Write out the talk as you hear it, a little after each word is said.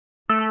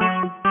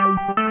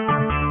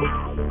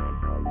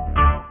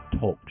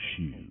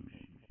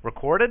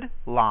Recorded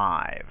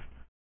live.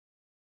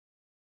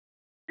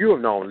 You are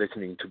now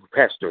listening to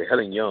Pastor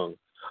Helen Young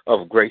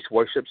of Grace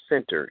Worship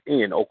Center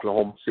in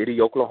Oklahoma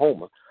City,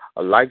 Oklahoma,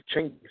 a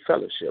life-changing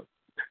fellowship.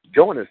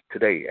 Join us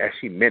today as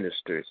she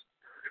ministers.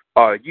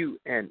 Are you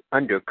an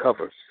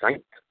undercover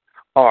saint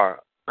or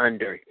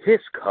under his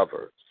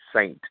cover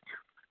saint?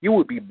 You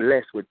will be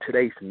blessed with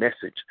today's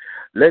message.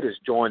 Let us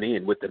join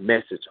in with the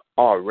message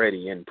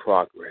already in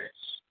progress.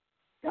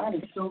 God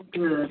is so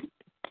good.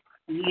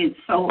 He is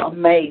so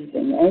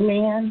amazing.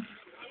 Amen.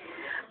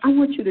 I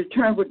want you to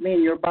turn with me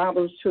in your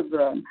Bibles to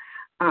the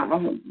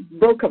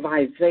book of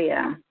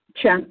Isaiah,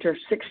 chapter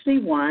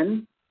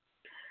 61,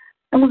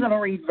 and we're going to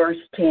read verse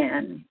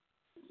 10.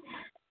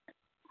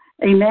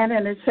 Amen.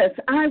 And it says,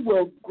 I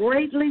will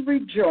greatly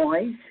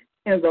rejoice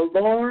in the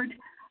Lord.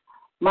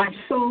 My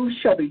soul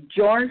shall be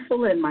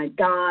joyful in my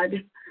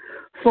God,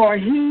 for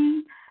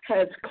he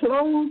has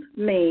clothed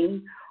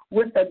me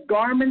with the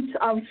garments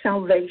of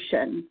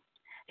salvation.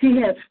 He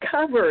has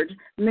covered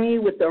me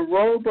with the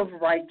robe of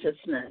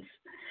righteousness.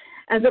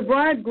 As a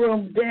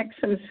bridegroom decks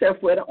himself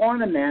with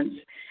ornaments,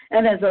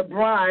 and as a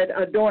bride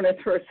adorneth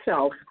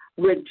herself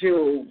with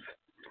jewels.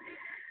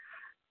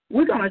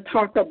 We're going to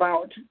talk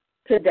about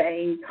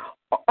today,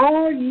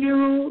 are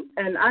you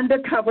an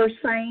undercover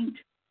saint,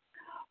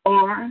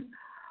 or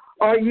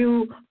are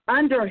you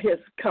under his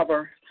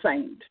cover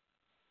saint?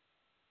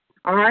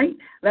 All right,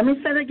 let me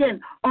say it again.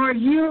 Are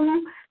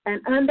you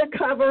an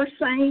undercover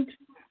saint,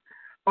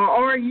 or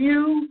are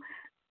you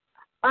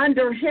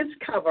under his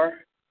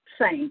cover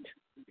saint?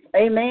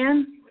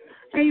 Amen?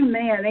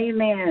 Amen,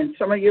 amen.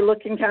 Some of you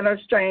looking kind of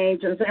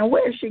strange and saying,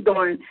 where is she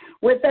going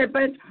with that?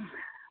 But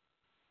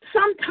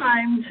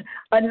sometimes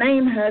a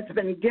name has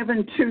been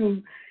given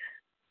to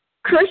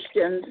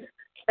Christians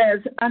as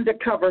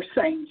undercover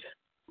saints.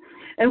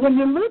 And when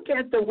you look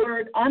at the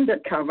word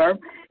undercover,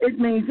 it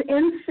means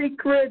in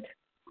secret,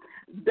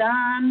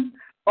 done,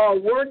 or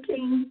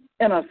working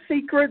in a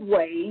secret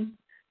way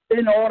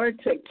in order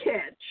to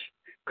catch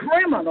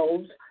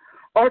criminals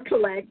or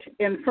collect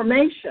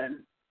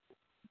information.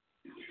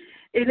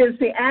 It is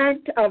the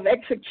act of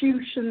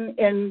execution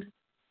in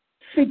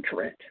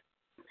secret,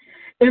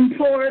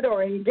 employed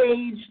or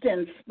engaged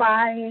in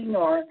spying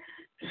or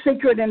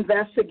secret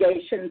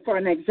investigation. For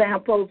an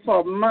example,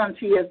 for months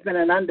he has been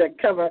an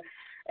undercover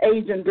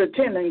agent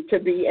pretending to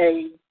be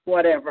a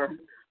whatever.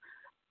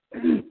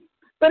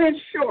 But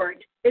in short,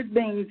 it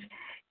means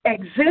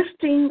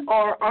existing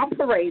or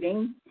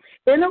operating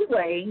in a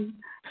way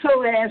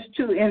so as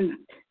to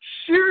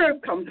ensure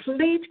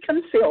complete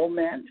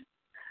concealment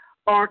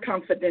or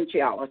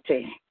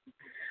confidentiality.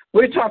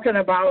 We're talking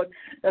about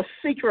a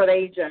secret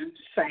agent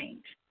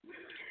saint.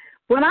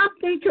 When I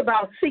think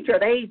about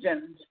secret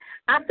agents,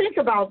 I think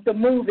about the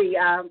movie,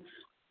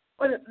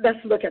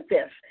 let's look at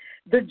this,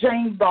 the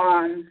James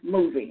Bond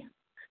movie.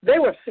 They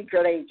were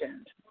secret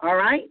agents, all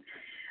right?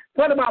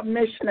 What about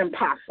Mission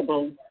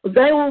Impossible?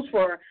 Those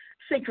were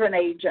secret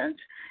agents.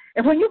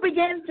 And when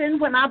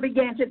I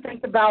began to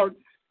think about,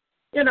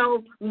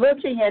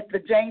 looking at the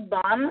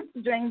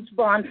James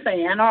Bond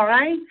fan, all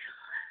right,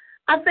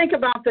 I think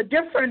about the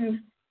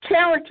different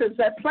characters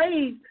that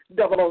played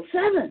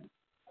 007.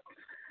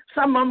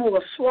 Some of them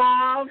were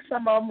suave,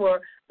 some of them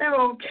they're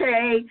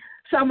okay,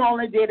 some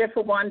only did it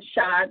for one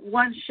shot,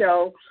 one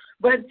show,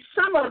 but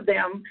some of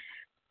them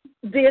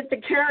did the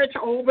character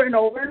over and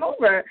over and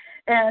over.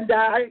 And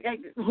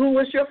who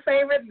was your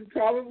favorite? You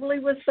probably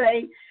would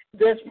say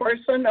this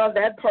person or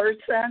that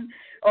person,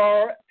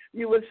 or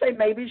you would say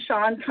maybe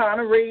Sean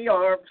Connery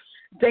or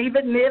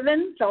David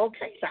Niven.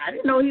 Okay, I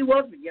didn't know he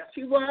was. Yes,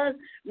 he was.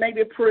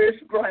 Maybe Pierce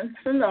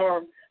Brosnan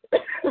or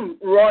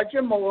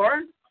Roger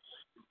Moore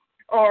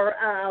or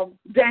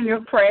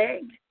Daniel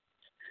Craig.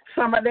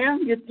 Some of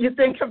them. You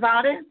think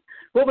about it.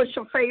 What was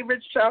your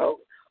favorite show?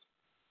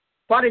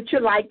 Why did you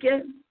like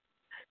it?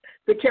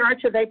 The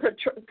character they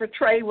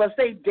portrayed, was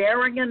they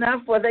daring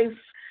enough? Were they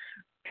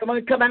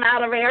coming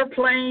out of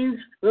airplanes,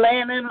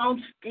 landing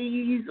on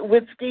skis,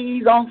 with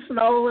skis on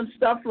snow and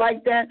stuff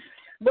like that?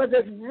 Was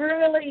it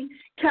really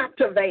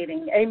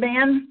captivating?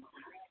 Amen?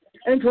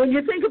 And when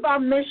you think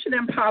about Mission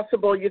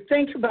Impossible, you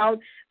think about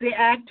the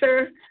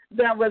actor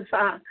that was,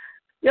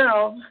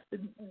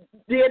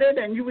 did it,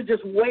 and you were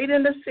just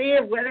waiting to see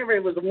it, whether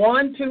it was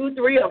 1, 2,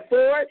 3, or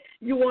 4.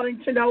 You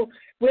wanting to know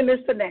when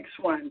is the next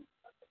one.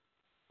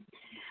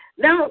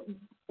 Now,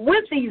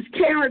 with these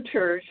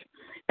characters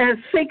as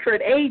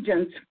secret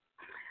agents,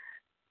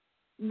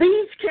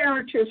 these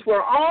characters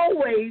were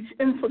always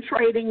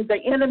infiltrating the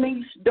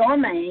enemy's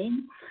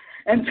domain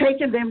and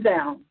taking them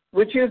down.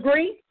 Would you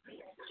agree?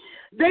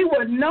 They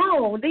were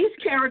known, these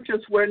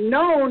characters were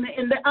known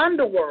in the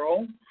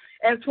underworld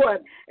as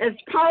what? As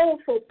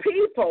powerful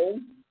people,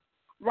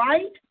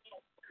 right?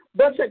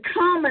 But the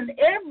common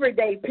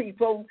everyday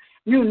people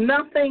knew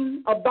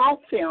nothing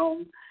about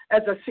them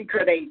as a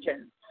secret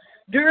agent.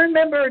 Do you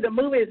remember the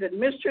movies of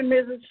Mr. and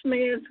Mrs.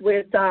 Smith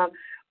with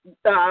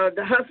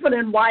the husband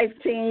and wife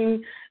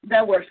team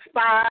that were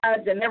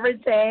spies and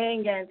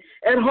everything, and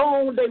at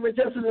home they were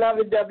just a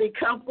lovey-dovey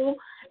couple,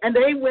 and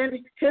they went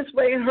his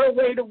way and her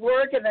way to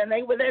work, and then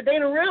they were there. They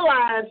didn't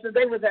realize that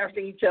they was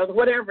after each other,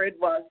 whatever it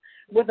was,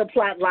 what the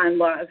plot line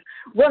was.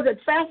 Was it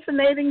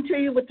fascinating to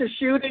you with the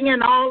shooting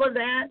and all of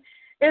that?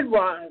 It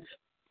was.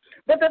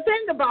 But the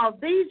thing about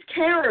these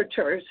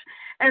characters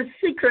as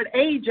secret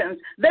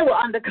agents, they were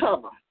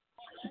undercover.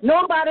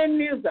 Nobody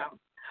knew them.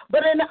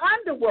 But in the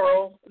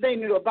underworld, they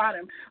knew about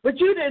him. But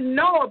you didn't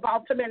know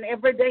about them in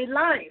everyday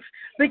life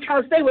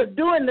because they were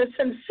doing this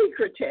in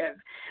secretive.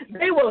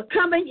 They were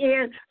coming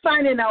in,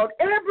 finding out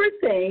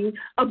everything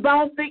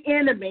about the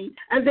enemy,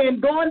 and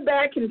then going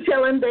back and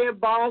telling their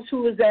boss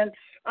who was in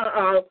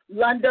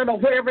London or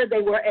wherever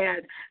they were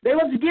at. They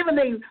was giving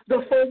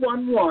the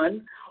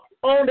 411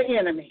 on the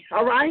enemy,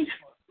 all right?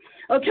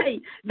 Okay,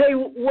 they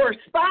were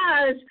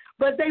spies,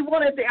 but they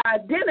wanted the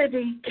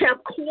identity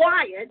kept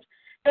quiet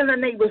in the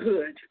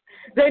neighborhood.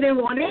 They didn't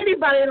want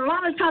anybody, and a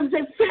lot of times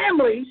their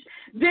families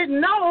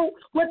didn't know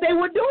what they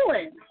were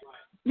doing.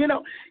 You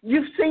know,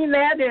 you've seen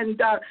that in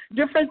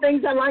different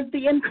things. I like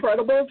the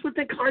Incredibles with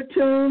the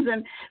cartoons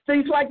and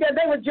things like that.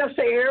 They were just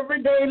an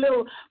everyday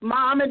little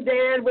mom and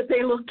dad with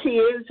their little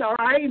kids, all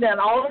right? And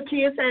all the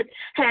kids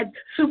had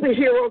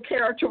superhero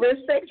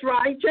characteristics,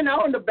 right? You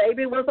know, and the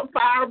baby was a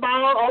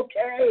fireball.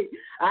 Okay,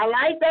 I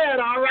like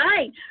that, all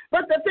right.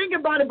 But the thing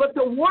about it, but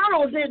the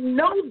world didn't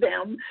know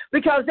them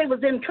because they was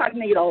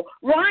incognito,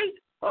 right?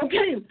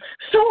 Okay,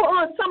 so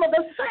are some of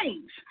the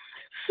saints.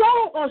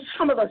 So are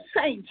some of the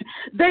saints.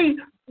 They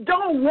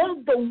don't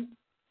want the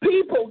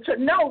people to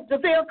know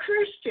that they're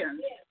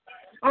Christians.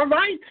 All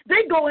right?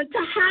 They go into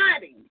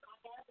hiding.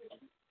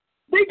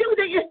 They do.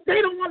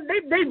 They don't want.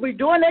 They be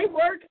doing their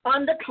work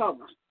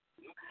undercover.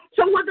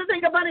 So what the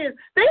thing about it is,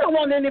 they don't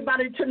want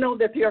anybody to know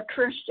that they're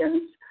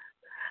Christians.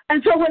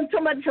 And so when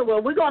somebody says,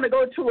 well, we're going to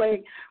go to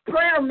a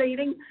prayer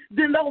meeting,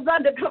 then those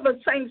undercover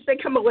saints, they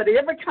come up with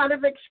every kind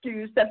of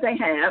excuse that they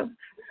have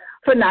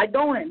for not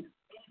going.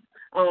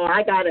 Oh,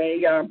 I got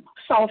a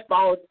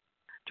softball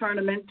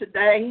tournament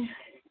today,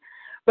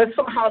 but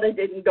somehow they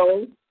didn't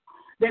go.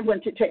 They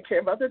went to take care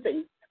of other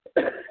things.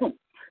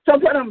 So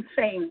what I'm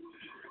saying,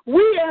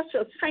 we as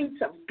the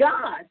saints of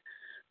God,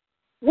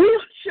 we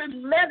should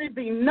let it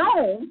be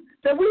known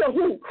that we are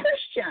who?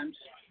 Christians.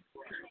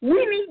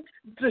 We need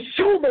to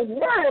show the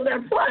world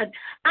that what?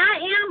 I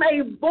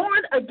am a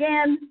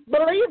born-again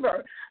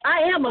believer. I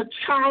am a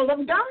child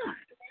of God.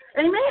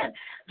 Amen.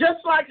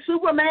 Just like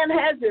Superman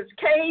has his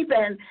cape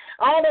and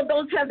all of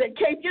those have their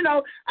cape. You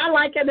know, I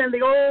like it in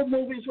the old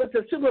movies with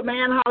the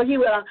Superman, how he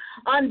would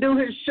undo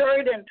his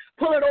shirt and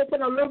pull it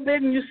open a little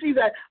bit, and you see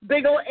that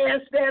big old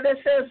S there that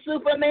says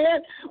Superman.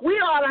 We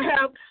ought to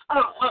have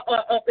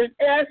an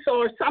S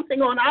or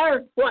something on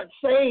our, what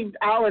saved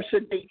ours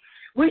should be.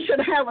 We should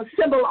have a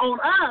symbol on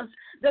us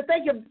that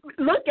they can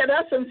look at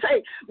us and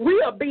say, we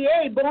are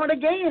B.A., born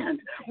again.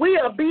 We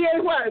are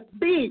B.A. what?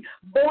 B,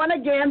 born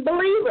again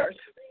believers.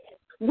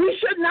 We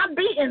should not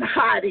be in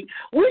hiding.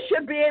 We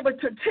should be able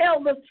to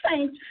tell the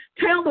saints,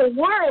 tell the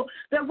world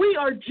that we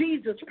are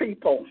Jesus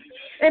people.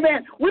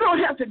 Amen. We don't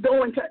have to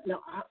go into, no,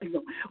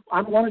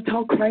 I want to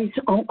talk Christ.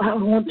 I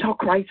want to talk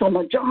Christ on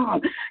my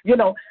job. You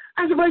know,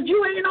 I said, but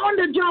you ain't on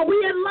the job.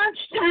 We at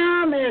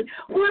lunchtime and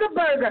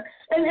Whataburger.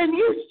 And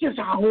you just,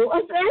 I said,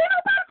 ain't nobody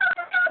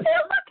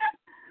looking.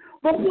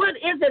 But what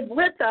is it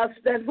with us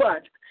that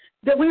what?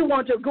 That we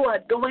want to go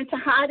into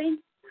hiding?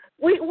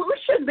 We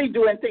shouldn't be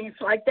doing things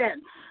like that.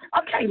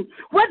 Okay,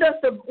 what does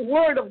the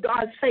Word of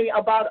God say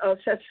about us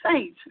as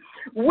saints?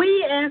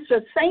 We as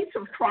the saints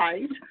of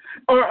Christ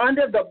are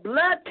under the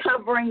blood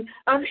covering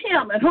of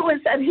Him. And who is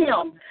that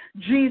Him?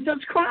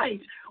 Jesus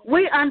Christ.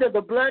 We're under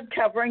the blood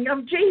covering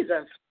of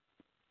Jesus.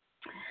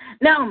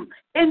 Now,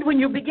 and when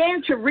you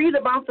begin to read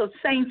about the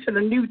saints in the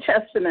New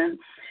Testament,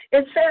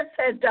 it says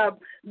that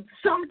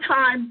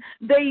sometimes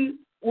they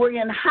were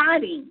in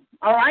hiding.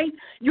 All right?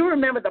 You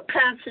remember the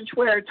passage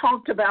where it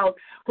talked about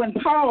when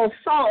Saul,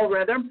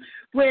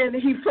 when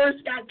he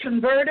first got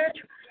converted,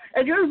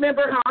 and you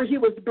remember how he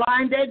was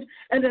blinded,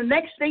 and the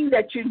next thing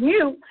that you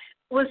knew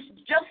was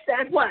just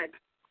that what?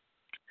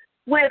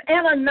 When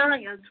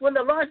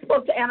the Lord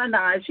spoke to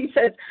Ananias, he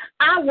said,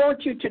 I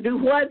want you to do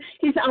what?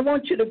 He said, I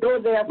want you to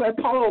go there where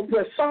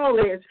Saul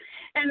is.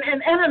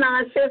 And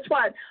Ananias says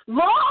what?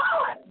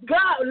 Lord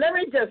God, let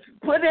me just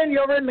put in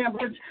your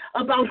remembrance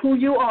about who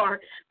you are.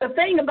 The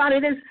thing about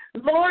it is,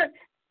 Lord,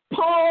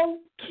 Paul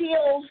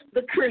kills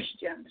the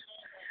Christians.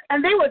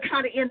 And they were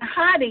kind of in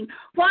hiding.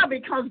 Why?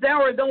 Because there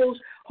were those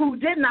who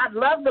did not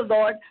love the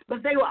Lord,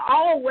 but they were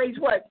always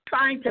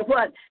trying to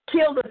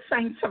kill the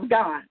saints of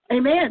God.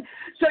 Amen.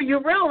 So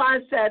you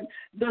realize that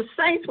the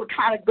saints were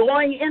kind of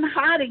going in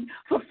hiding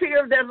for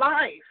fear of their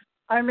life.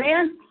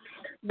 Amen.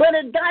 But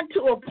it got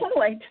to a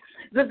point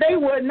that they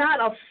were not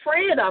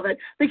afraid of it,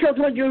 because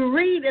when you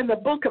read in the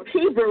book of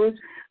Hebrews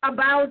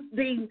about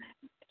the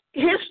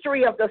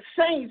history of the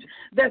saints,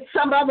 that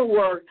some of them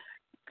were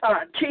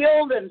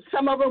killed, and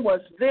some of them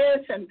was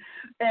this, and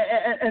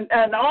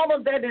all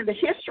of that in the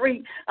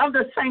history of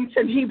the saints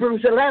in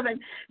Hebrews 11.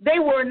 They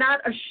were not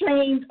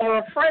ashamed or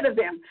afraid of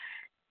them.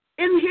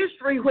 In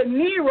history, when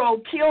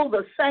Nero killed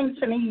the saints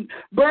and he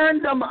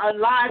burned them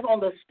alive on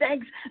the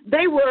stakes,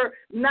 they were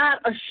not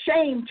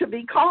ashamed to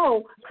be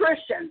called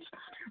Christians.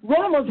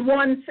 Romans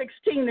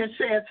 1:16, it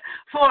says,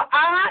 "For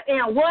I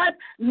am what?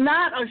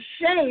 Not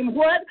ashamed,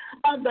 what?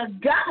 Of the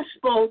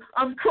gospel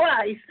of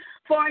Christ.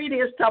 For it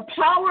is the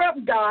power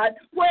of God,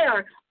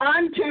 where?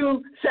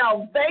 Unto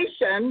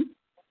salvation,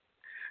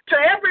 to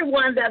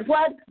everyone that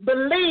what?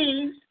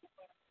 Believes,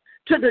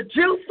 to the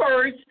Jew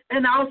first,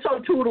 and also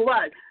to the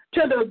what?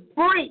 To the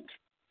Greek."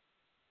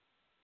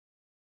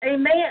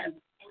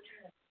 Amen.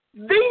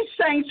 These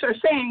saints are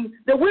saying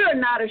that we are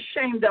not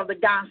ashamed of the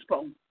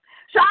gospel.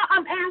 So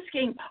I'm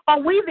asking, are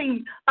we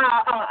the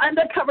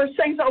undercover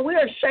saints? Are we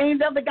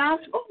ashamed of the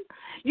gospel?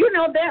 You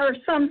know, there are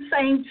some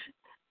saints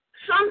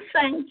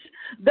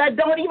that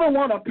don't even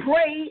want to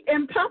pray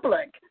in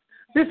public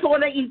before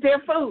they eat their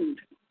food.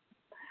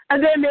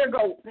 And then they'll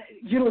go,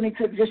 "You don't need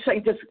to just say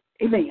just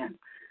amen."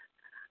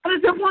 And I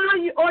said,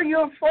 "Why are you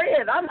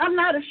afraid?" I'm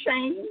not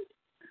ashamed.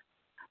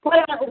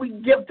 Well, we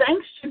give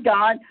thanks to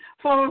God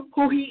for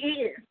who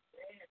he is.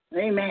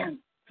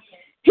 Amen.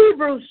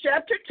 Hebrews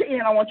chapter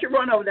 10. I want you to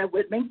run over that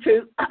with me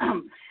too.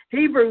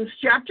 Hebrews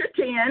chapter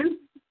 10.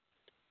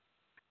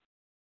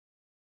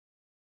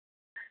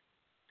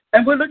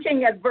 And we're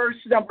looking at verse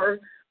number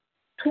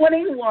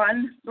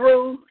 21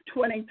 through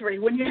 23.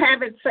 When you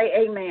have it, say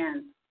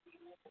amen.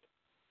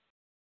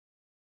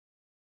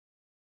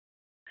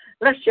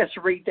 Let's just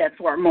read that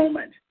for a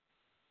moment.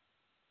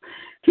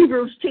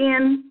 Hebrews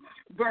 10,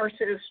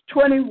 verses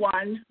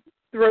 21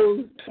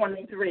 through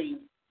 23.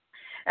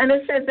 And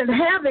it says, "And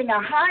having a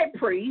high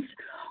priest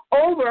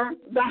over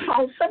the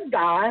house of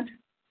God,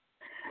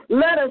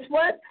 let us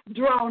what?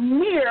 Draw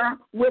near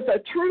with a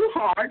true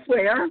heart,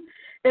 where?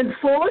 In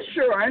full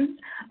assurance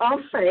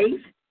of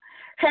faith,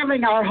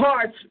 having our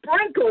hearts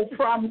sprinkled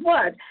from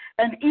what?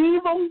 An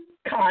evil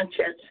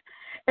conscience,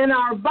 and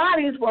our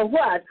bodies were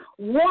what?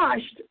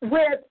 Washed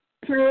with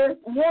pure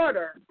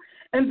water."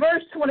 And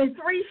verse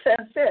 23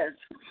 says this,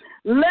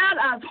 "Let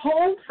us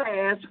hold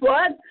fast,"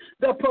 what?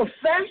 "The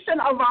profession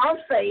of our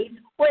faith,"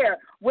 where?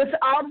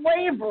 "Without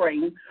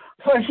wavering,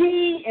 for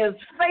he is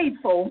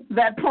faithful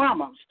that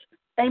promised."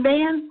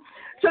 Amen?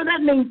 So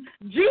that means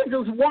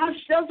Jesus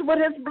washed us with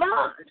his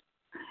blood.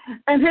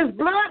 And his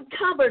blood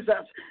covers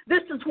us.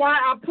 This is why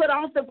I put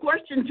out the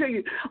question to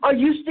you. Are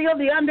you still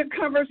the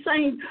undercover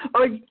saint,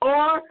 or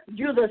are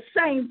you the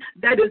saint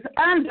that is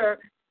under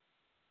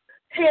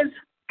his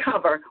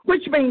cover,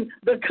 which means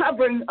the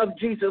covering of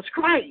Jesus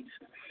Christ?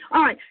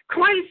 All right,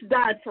 Christ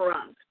died for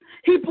us.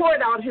 He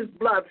poured out his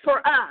blood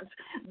for us.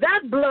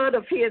 That blood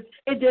of his,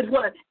 it did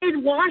what? It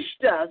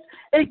washed us.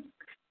 It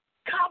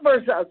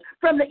covers us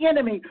from the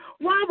enemy.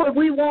 Why would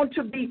we want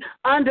to be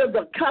under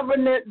the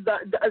covenant,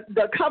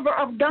 the cover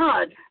of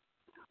God?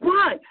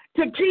 Why?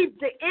 To keep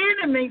the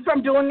enemy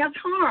from doing us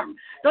harm.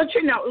 Don't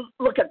you know?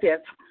 Look at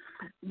this.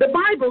 The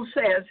Bible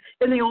says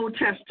in the Old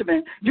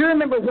Testament, do you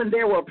remember when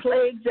there were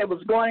plagues that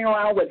was going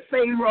around with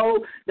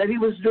Pharaoh that he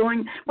was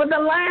doing? But the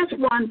last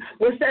one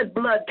was that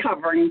blood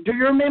covering. Do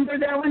you remember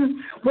that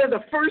one where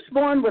the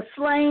firstborn was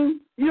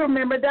slain? You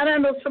remember that? I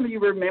know some of you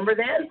remember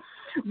that.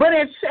 But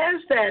it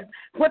says that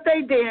what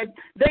they did,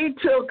 they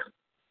took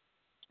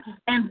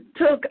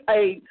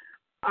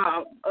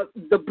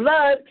the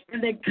blood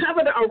and they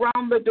covered it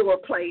around the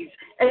doorplace.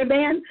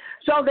 Amen?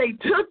 So they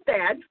took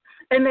that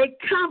and they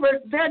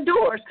covered their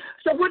doors.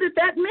 So what did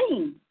that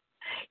mean?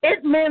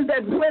 It meant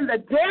that when the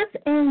death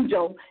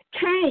angel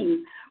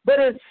came, but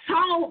it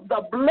saw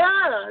the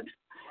blood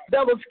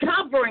that was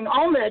covering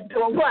on that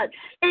door, what?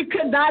 It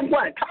could not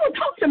what? Come on,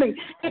 talk to me.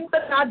 It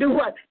could not do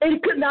what?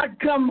 It could not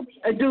come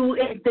and do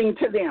anything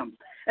to them.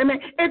 I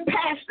mean, it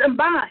passed them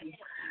by.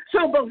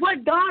 So, but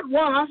what God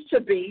wants us to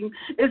be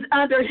is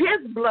under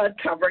his blood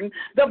covering,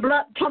 the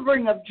blood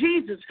covering of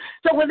Jesus.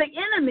 So when the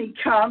enemy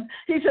comes,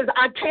 he says,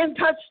 I can't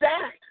touch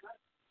that.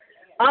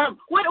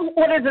 What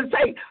does it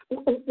say?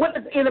 What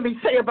does the enemy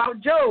say about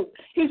Job?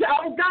 He said,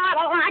 oh, God,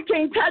 I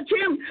can't touch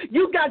him.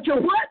 You got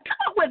your what? Come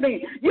up with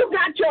me. You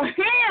got your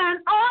hand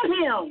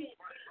on him.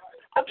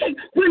 Okay,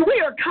 when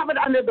we are covered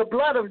under the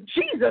blood of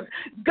Jesus,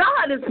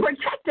 God is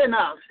protecting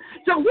us.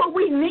 So what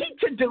we need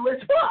to do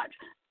is what?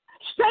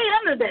 Stay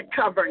under that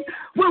covering.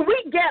 When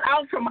we get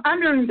out from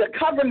under the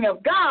covering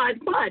of God,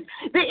 but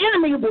the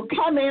enemy will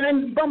come in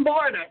and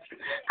bombard us.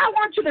 I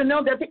want you to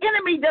know that the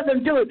enemy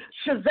doesn't do it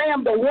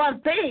Shazam the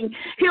one thing.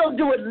 He'll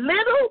do it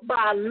little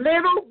by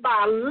little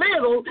by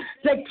little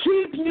to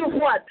keep you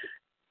what?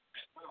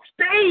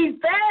 Stay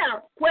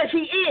there where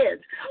he is.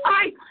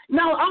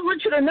 Now, I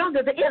want you to know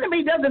that the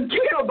enemy doesn't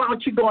care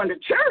about you going to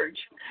church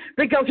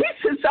because he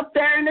sits up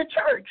there in the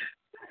church.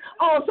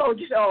 Also,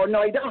 oh,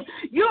 no, he don't.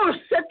 You'll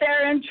sit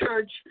there in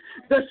church.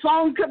 The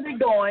song could be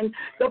going.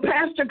 The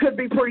pastor could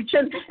be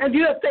preaching. And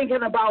you're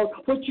thinking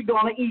about what you're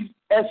going to eat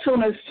as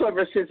soon as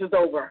services is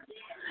over.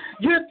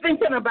 You're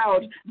thinking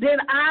about, did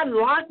I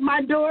lock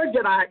my door?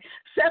 Did I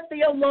set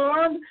the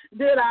alarm?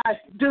 Did I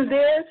do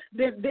this?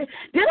 Did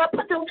I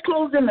put those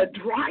clothes in the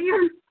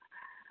dryer?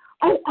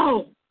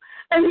 Oh.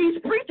 And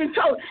he's preaching.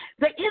 So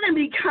the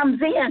enemy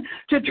comes in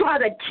to try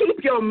to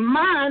keep your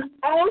mind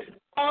off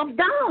of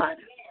God.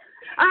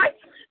 All right?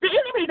 The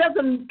enemy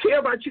doesn't care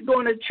about you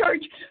going to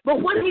church,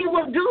 but what he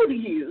will do to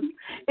you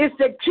is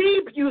to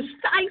keep you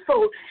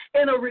stifled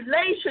in a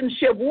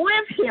relationship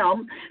with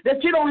him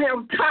that you don't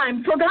have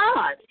time for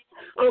God.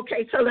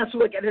 Okay, so let's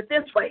look at it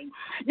this way.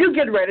 You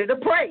get ready to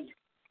pray.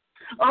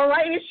 All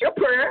right, it's your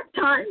prayer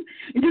time.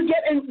 You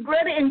get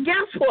ready, and guess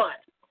what?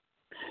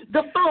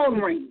 The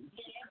phone rings.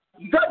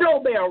 The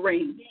doorbell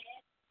rings.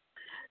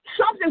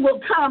 Something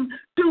will come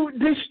to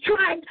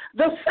distract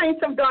the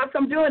saints of God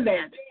from doing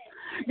that.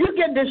 You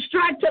get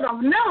distracted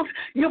enough,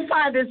 you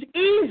find it's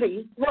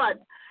easy,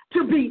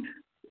 to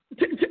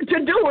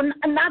do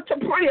and not to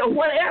pray or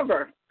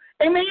whatever.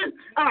 Amen?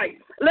 All right,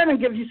 let me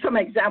give you some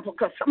examples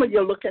because some of you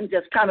are looking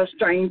just kind of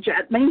strange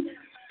at me.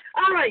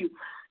 All right,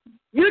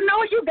 you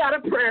know you got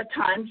a prayer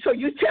time, so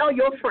you tell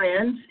your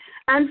friends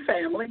and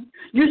family.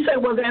 You say,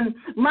 well, then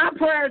my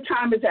prayer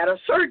time is at a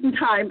certain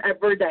time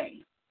every day.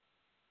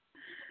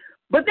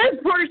 But this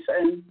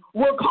person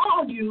will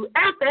call you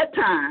at that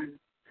time,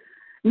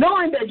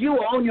 knowing that you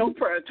are on your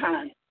prayer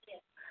time.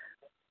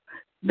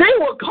 They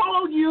will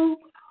call you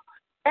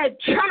at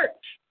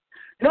church,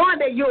 knowing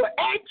that you're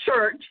at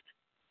church,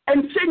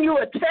 and send you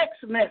a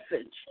text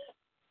message.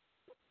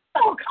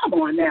 Oh, come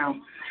on now.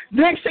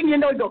 Next thing you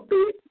know, you go,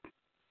 beep,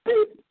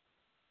 beep.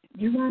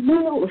 You want to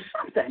know or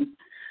something.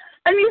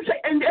 And you say,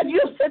 and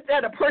you sit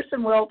there, the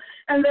person will,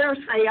 and they'll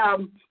say,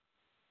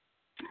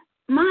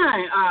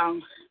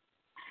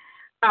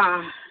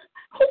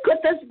 who could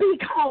this be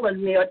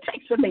calling me or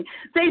texting me?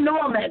 They know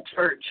I'm at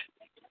church.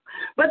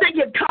 But they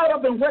get caught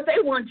up in what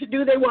they want to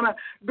do. They want to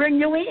bring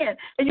you in.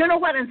 And you know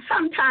what? And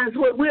sometimes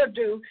what we'll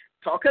do,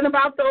 talking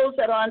about those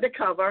that are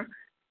undercover,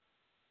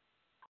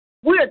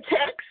 we'll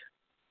text,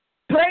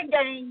 play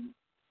games,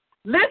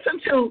 listen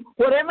to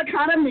whatever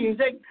kind of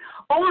music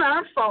on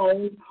our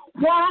phone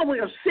while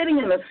we're sitting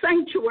in the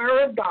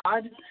sanctuary of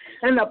God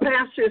and the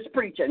pastor is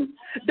preaching.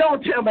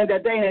 Don't tell me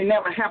that they ain't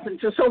never happened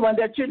to someone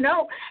that you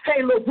know.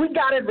 Hey, look, we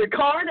got it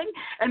recording,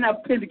 and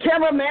the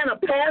cameraman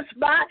will pass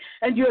by,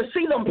 and you'll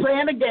see them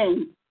playing a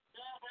game.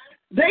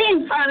 They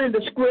ain't finding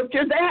the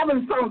scriptures. They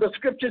haven't found the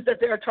scriptures that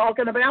they're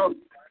talking about.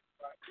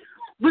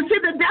 But see,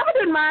 the devil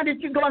didn't mind that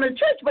you're going to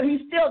church, but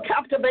he still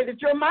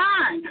captivated your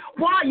mind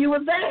while you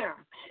were there.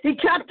 He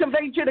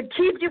captivates you to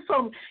keep you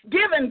from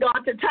giving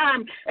God the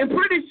time. And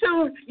pretty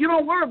soon, you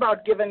don't worry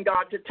about giving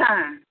God the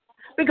time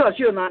because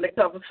you're not a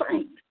cover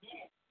saint.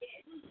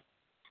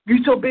 You're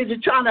so busy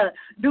trying to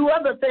do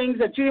other things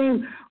that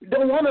you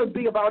don't want to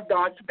be about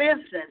God's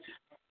business.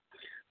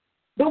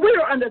 But we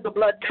are under the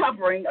blood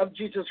covering of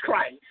Jesus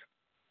Christ.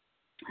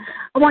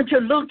 I want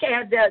you to look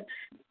at that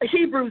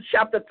Hebrews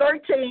chapter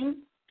 13.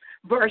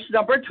 Verse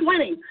number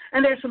 20.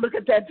 And let's look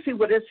at that and see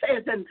what it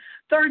says. In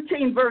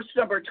 13, verse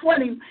number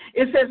 20,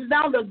 it says,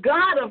 now the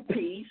God of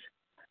peace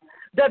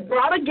that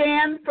brought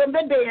again from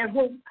the dead,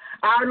 who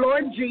our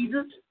Lord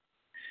Jesus,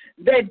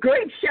 that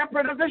great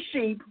shepherd of the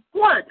sheep,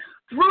 what?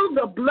 Through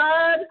the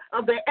blood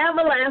of the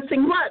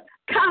everlasting, what?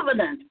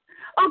 Covenant.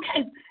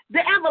 Okay, the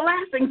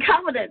everlasting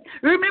covenant.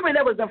 Remember,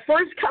 there was the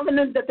first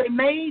covenant that they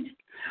made,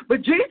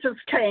 but Jesus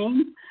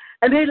came,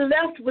 and he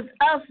left with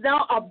us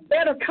now a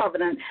better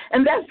covenant,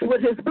 and that's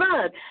with his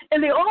blood. In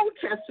the Old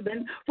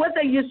Testament, what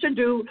they used to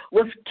do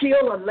was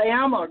kill a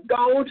lamb or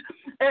goat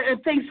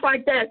and things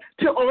like that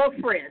to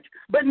offer it.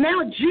 But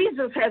now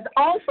Jesus has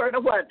offered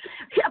what?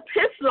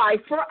 His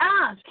life for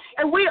us,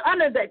 and we're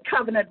under that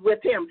covenant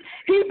with him.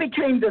 He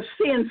became the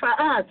sin for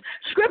us.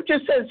 Scripture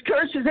says,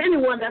 curses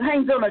anyone that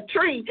hangs on a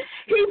tree.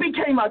 He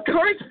became a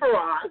curse for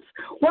us.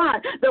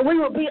 Why? That we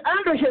will be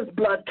under his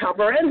blood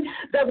covering,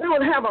 that we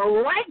will have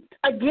a right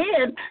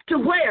again to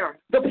where?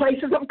 The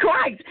places of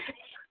Christ.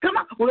 Come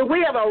on. Well,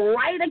 we have a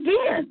right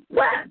again.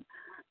 What?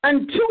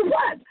 Unto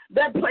what?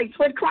 That place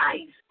with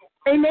Christ.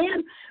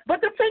 Amen?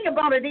 But the thing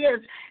about it is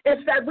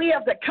that we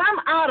have to come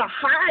out of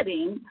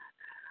hiding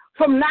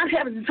from not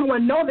having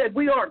someone know that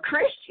we are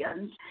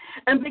Christians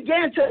and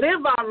begin to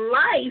live our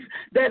life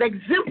that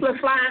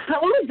exemplifies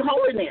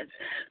holiness.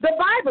 The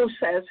Bible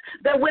says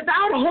that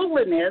without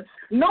holiness,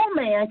 no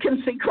man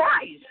can see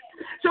Christ.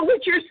 So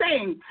what you're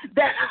saying,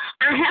 that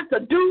I have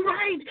to do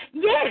right?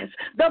 Yes.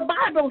 The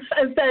Bible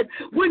says that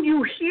when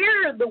you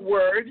hear the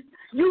word,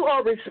 you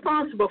are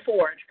responsible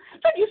for it.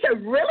 So you say,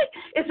 really?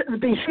 It's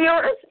the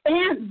hearers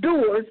and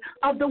doers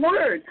of the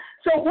word.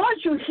 So once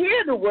you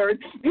hear the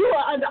word, you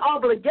are under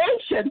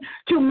obligation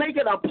to make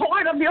it a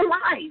part of your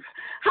life.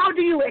 How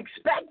do you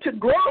expect to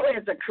grow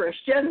as a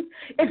Christian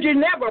if you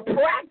never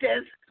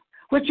practice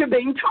what you're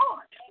being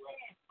taught?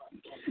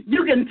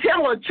 You can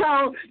tell a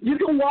child you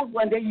can walk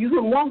one day,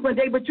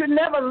 but you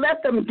never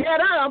let them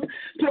get up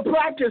to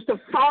practice the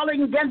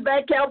falling, get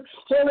back up,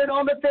 holding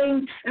on to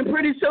things, and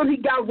pretty soon he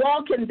got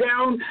walking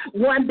down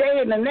one day,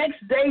 and the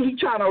next day he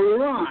trying to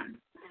run.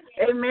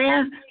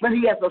 Amen. But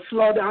he has to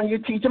slow down. You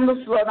teach him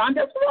to slow down.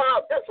 Just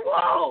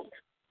walk.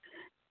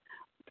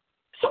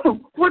 So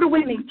what do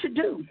we need to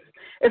do?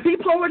 If he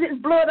poured his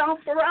blood out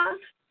for us,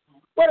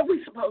 what are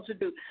we supposed to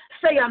do?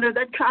 Stay under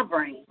that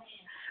covering.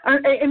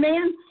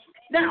 Amen?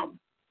 Now,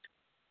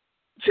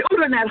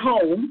 children at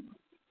home,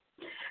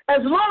 as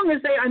long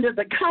as they're under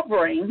the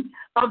covering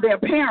of their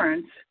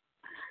parents,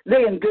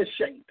 they're in good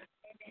shape.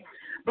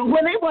 But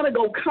when they want to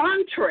go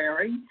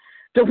contrary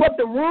to what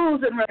the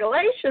rules and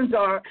regulations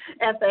are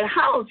at their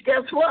house,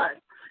 guess what?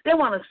 They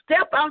want to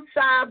step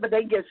outside, but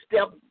they get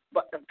stepped.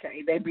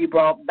 Okay, they be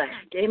brought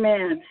back.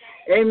 Amen.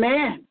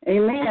 Amen.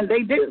 Amen.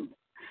 They do.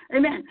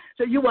 Amen.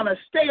 So you want to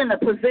stay in a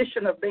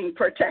position of being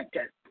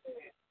protected.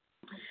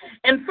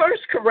 In 1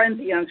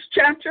 Corinthians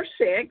chapter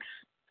 6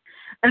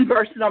 and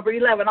verse number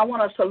 11, I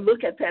want us to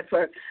look at that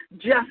for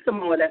just a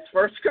moment. That's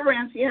 1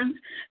 Corinthians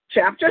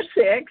chapter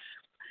 6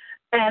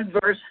 and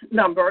verse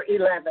number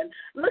 11.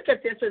 Look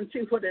at this and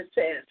see what it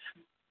says.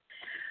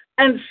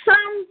 And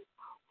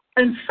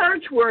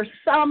such were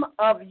some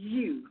of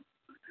you.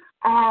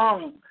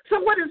 So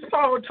what is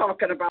Paul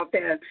talking about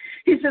there?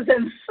 He says,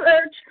 and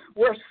such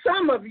were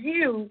some of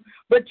you,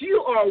 but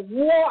you are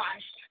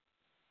washed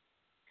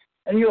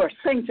and you are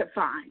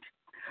sanctified.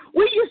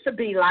 We used to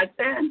be like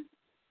that.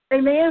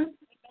 Amen?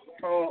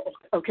 Oh,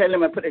 okay, let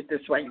me put it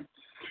this way.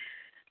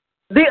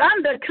 The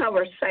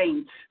undercover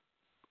saints,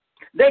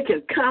 they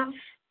can cuss,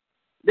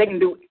 they can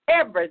do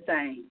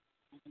everything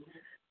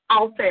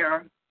out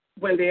there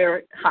when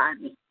they're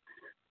hiding.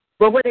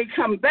 But when they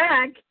come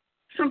back,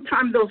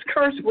 sometimes those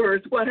curse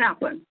words, what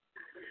happens?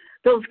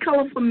 Those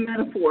colorful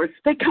metaphors,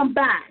 they come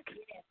back.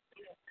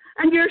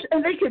 And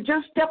they could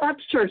just step out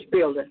the church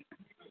building.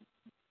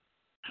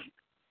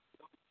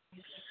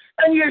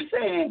 And you're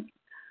saying,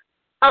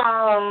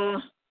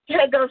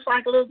 head goes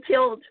like a little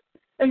tilt.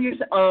 And you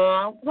say,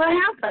 what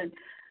happened?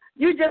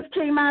 You just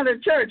came out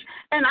of church.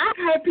 And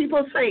I've had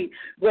people say,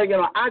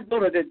 well, I go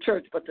to the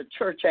church, but the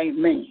church ain't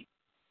me.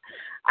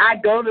 I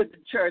go to the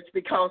church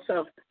because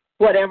of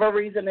whatever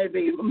reason it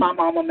be. My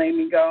mama made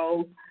me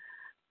go.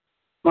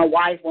 My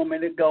wife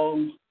wanted me to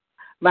go.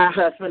 My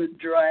husband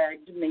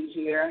dragged me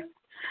here.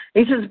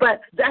 He says,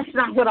 but that's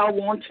not what I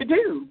want to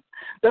do.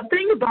 The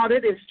thing about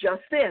it is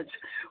just this.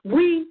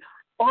 We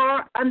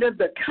are under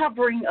the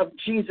covering of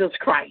Jesus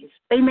Christ.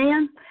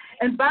 Amen?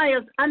 And by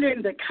us under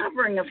the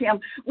covering of him,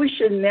 we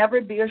should never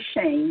be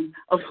ashamed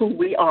of who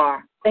we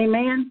are.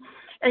 Amen?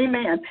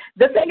 Amen.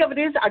 The thing of it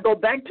is, I go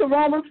back to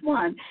Romans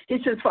 1. He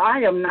says, for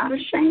I am not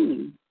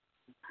ashamed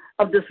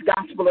of this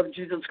gospel of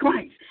Jesus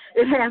Christ.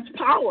 It has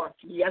power.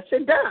 Yes,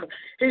 it does.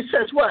 He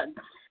says what?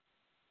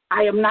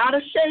 I am not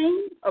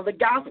ashamed of the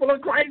gospel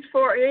of Christ,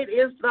 for it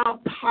is the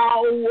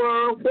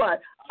power,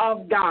 what?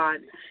 Of God.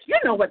 You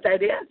know what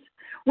that is.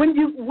 When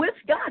you with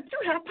God,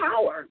 you have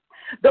power.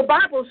 The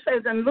Bible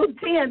says in Luke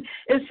 10,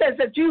 it says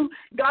that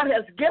God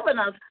has given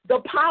us the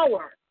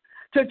power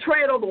to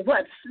tread over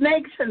what?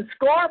 Snakes and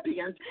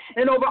scorpions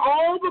and over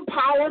all the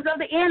powers of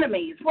the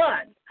enemies.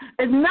 What?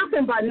 And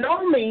nothing by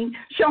no means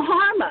shall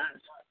harm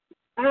us.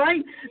 All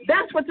right?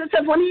 That's what it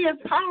says. When he has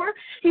power,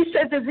 he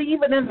says this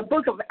even in the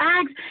book of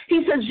Acts,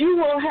 he says you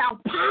will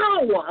have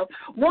power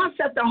once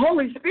that the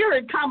Holy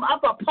Spirit come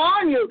up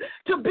upon you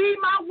to be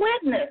my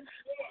witness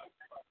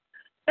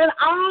in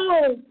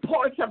all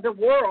parts of the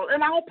world,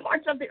 in all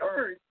parts of the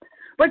earth.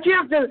 But you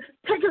have to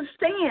take a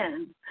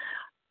stand.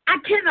 I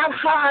cannot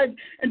hide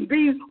and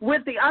be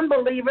with the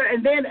unbeliever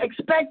and then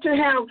expect to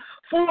have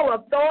full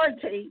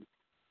authority,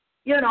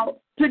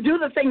 to do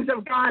the things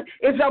of God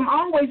if I'm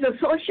always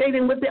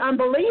associating with the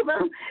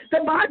unbeliever. The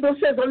Bible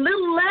says a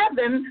little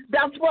leaven,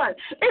 that's what?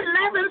 It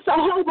leavens the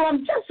whole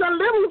lump. Just a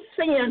little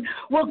sin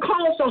will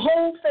cause the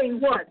whole thing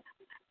what?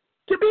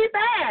 To be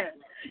bad.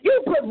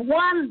 You put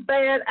one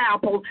bad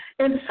apple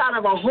inside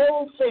of a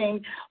whole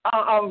thing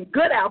of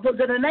good apples,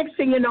 and the next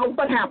thing you know,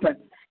 what happens?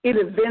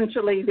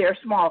 Eventually they're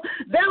small.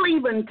 They'll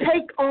even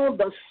take on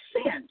the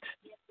scent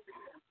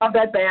of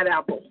that bad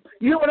apple.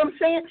 You know what I'm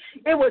saying?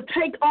 It will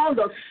take on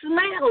the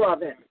smell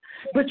of it.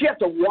 But you have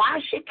to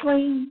wash it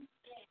clean.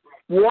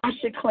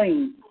 Wash it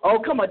clean. Oh,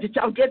 come on. Did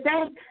y'all get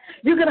that?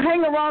 You can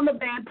hang around the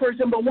bad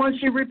person, but once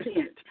you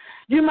repent,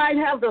 you might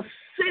have the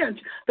scent,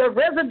 the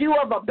residue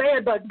of a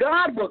bad, but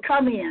God will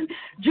come in.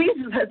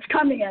 Jesus has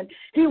come in.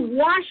 He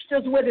washed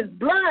us with his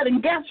blood,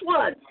 and guess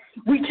what?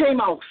 We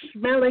came out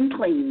smelling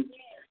clean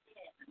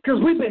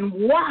because we've been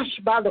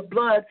washed by the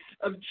blood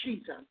of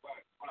Jesus.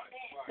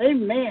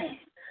 Amen.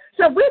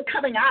 So we're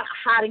coming out of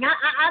hiding.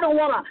 I don't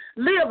want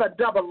to live a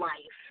double life.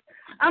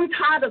 I'm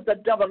tired of the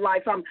double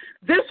life. I'm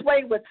this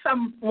way with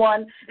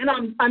someone, and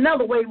I'm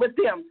another way with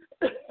them.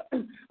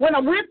 When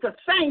I'm with the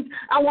saints,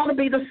 I want to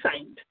be the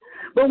saint.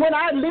 But when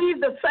I leave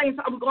the saints,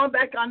 I'm going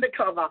back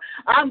undercover.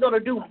 I'm going to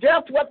do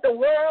just what the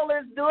world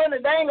is doing,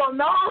 and they ain't going to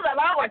know that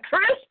I'm a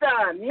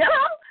Christian,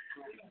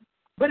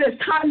 But it's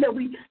time that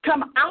we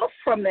come out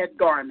from that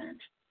garment,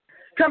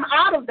 come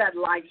out of that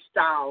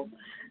lifestyle.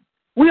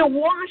 We are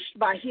washed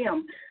by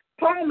him.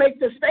 Paul makes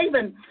the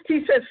statement.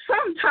 He says,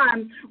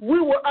 sometimes we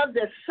were of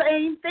the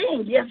same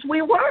thing. Yes,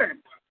 we were.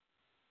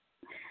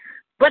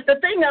 But the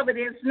thing of it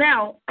is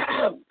now,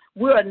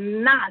 we're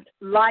not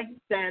like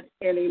that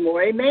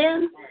anymore.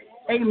 Amen?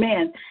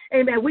 Amen.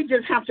 Amen. We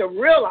just have to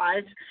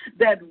realize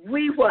that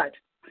we what?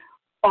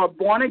 Are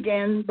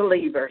born-again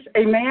believers.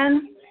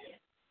 Amen?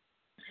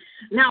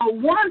 Now,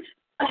 once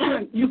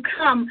you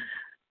come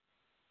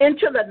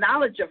into the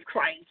knowledge of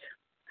Christ,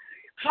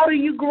 how do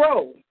you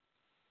grow?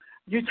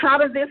 You're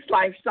tired of this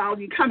lifestyle.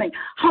 You're coming.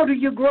 How do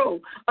you grow?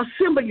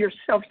 Assemble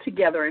yourself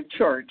together in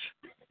church.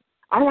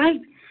 All right?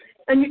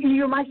 And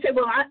you might say,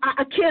 well,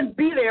 I can't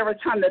be there every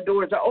time the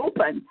doors are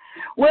open.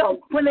 Well,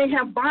 when they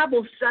have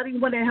Bible study,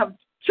 when they have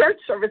church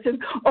services,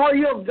 are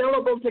you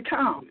available to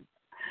come?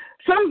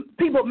 Some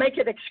people make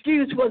an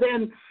excuse, well,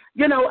 then,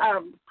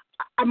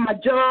 my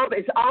job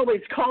is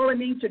always calling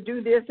me to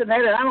do this and that,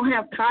 and I don't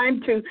have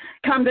time to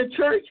come to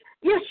church.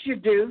 Yes, you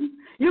do.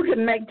 You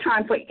can make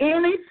time for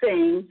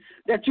anything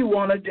that you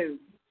want to do.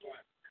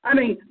 I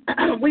mean,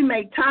 we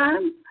make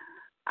time.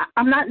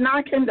 I'm not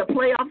knocking the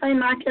playoff, ain't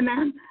knocking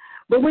that.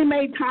 But we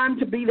made time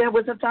to be there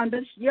with the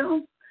Thunders.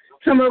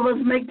 Some of us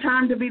make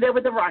time to be there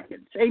with the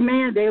Rockets.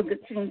 Amen. They're a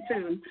good team,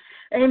 too.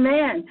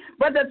 Amen.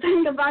 But the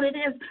thing about it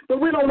is, but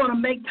we don't want to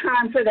make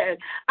time for that.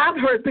 I've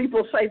heard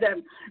people say that,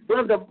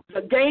 well,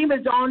 the game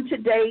is on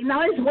today.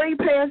 Now, it's way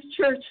past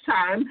church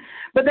time.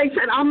 But they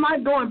said, I'm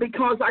not going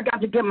because I got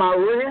to get my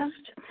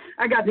rest.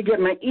 I got to get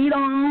my eat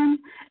on.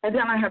 And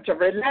then I have to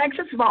relax.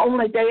 It's my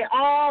only day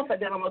off.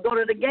 And then I'm going to go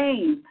to the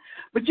game.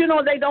 But,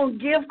 they don't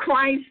give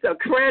Christ the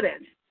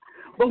credit.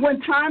 But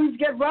when times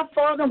get rough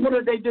for them,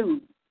 what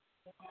do?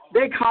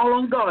 They call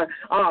on God.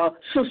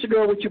 Sister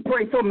girl, would you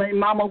pray for me?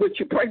 Mama, would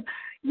you pray?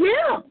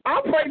 Yeah,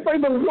 I'll pray for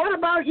you, but what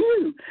about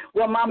you?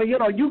 Well, Mama,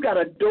 you got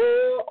a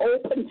door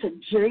open to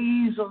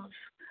Jesus.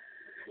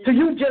 So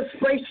you just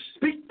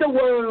speak the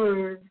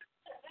word.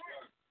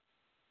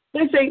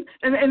 They say,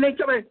 and they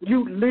tell me,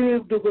 you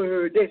live the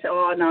word. They say,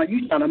 oh, no,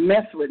 you're trying to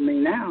mess with me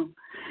now.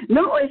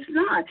 No, it's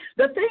not.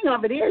 The thing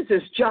of it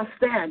is just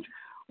that.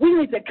 We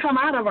need to come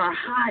out of our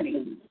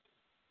hiding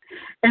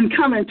and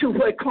come into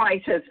what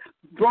Christ has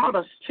brought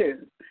us to.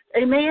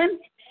 Amen?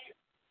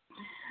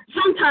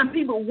 Sometimes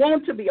people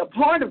want to be a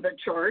part of the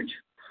church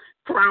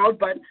crowd,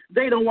 but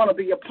they don't want to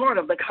be a part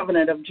of the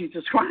covenant of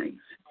Jesus Christ.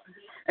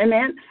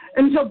 Amen?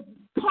 And so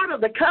part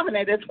of the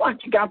covenant is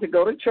what? You got to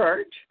go to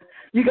church.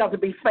 You got to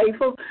be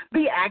faithful,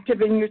 be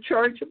active in your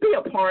church, be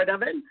a part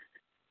of it.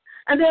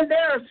 And then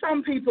there are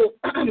some people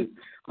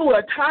who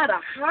are tired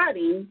of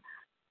hiding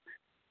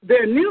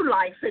their new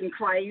life in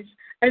Christ,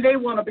 and they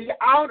want to be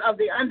out of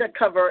the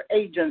undercover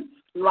agent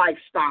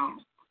lifestyle.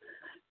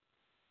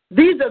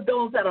 These are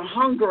those that are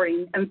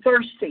hungering and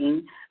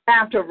thirsting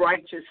after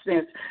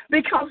righteousness,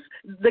 because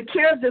the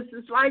cares of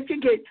this life, you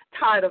get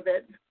tired of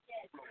it.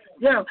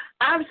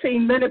 I've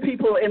seen many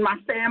people in my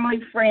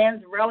family,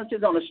 friends,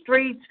 relatives on the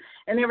streets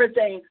and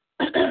everything.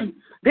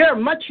 They're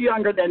much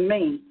younger than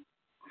me.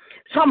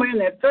 Some are in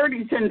their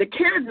 30s, and the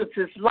cares of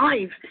this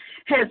life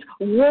has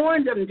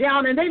worn them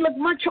down, and they look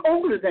much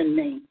older than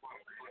me.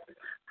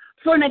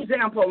 For an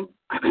example,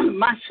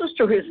 my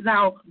sister has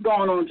now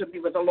gone on to be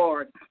with the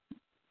Lord.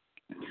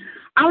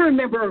 I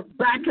remember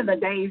back in the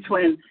days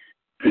when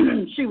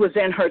she was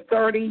in her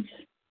 30s,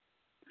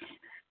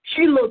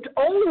 she looked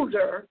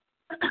older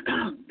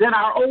than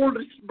our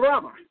oldest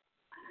brother.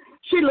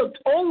 She looked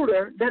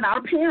older than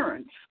our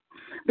parents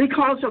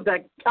because of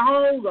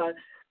all the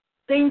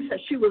things that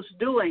she was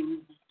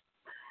doing.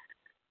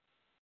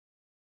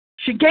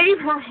 She gave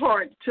her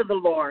heart to the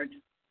Lord,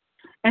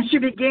 and she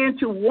began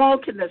to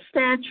walk in the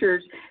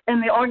statutes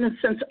and the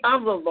ordinances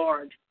of the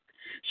Lord.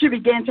 She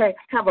began to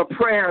have a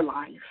prayer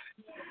life.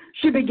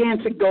 She began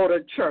to go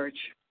to church.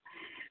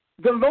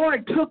 The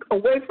Lord took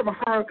away from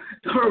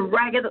her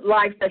ragged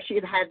life that she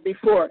had had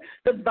before,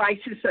 the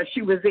vices that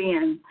she was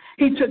in.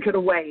 He took it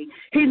away.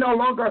 She no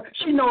longer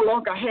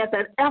had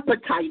that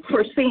appetite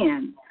for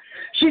sin.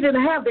 She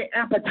didn't have the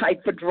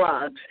appetite for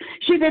drugs.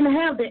 She didn't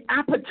have the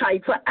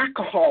appetite for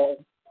alcohol.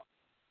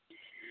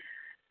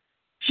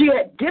 She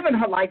had given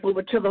her life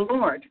over to the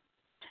Lord.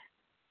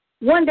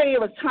 One day it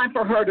was time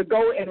for her to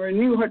go and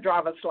renew her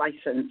driver's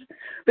license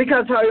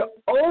because her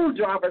old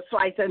driver's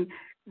license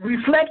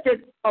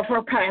reflected of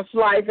her past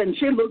life, and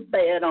she looked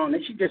bad on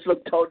it. She just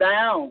looked toe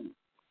down.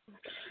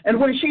 And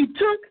when she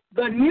took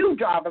the new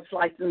driver's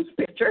license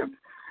picture,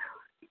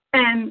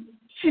 and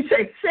she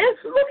said,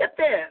 "Sis, look at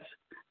this."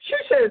 She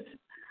says,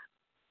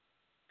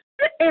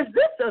 "Is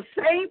this the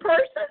same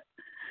person?"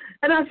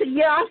 And I said,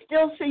 "Yeah, I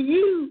still see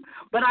you,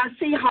 but I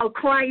see how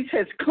Christ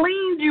has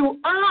cleaned you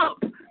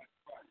up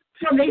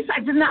from these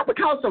things." Not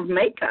because of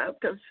makeup,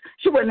 because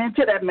she wasn't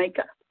into that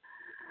makeup.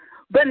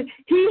 But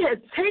he has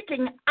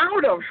taken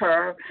out of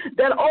her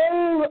that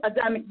old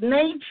Adamic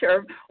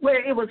nature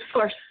where it was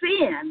for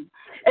sin,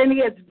 and he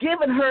has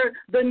given her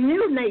the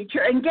new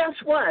nature. And guess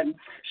what?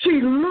 She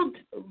looked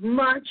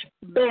much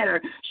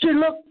better. She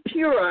looked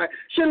purer.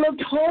 She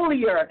looked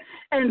holier.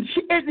 And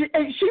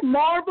she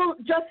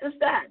marveled just as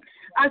that.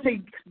 I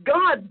say,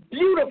 God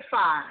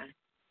beautifies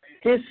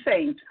his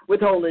saints with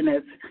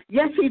holiness.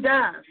 Yes, he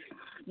does.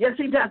 Yes,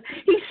 he does.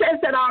 He says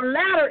that our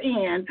latter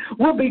end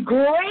will be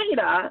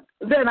greater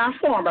than our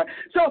former.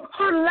 So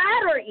her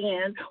latter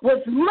end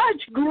was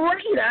much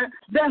greater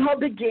than her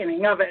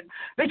beginning of it,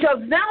 because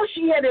now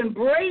she had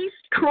embraced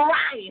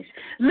Christ,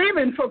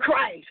 living for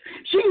Christ.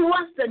 She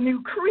was the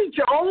new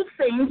creature. Old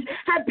things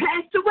had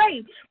passed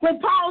away.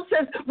 When Paul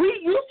says we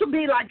used to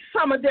be like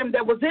some of them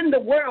that was in the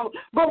world,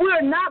 but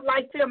we're not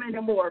like them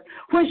anymore.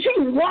 When she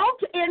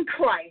walked in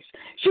Christ,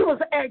 she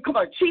was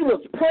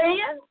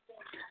praying.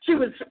 She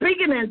was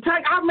speaking in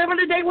tongues. I remember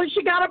the day when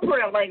she got a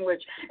prayer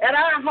language at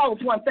our house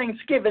one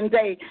Thanksgiving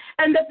day.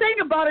 And the thing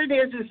about it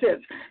is this.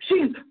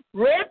 She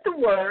read the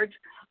word,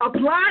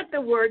 applied the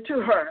word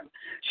to her.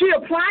 She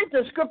applied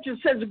the scripture,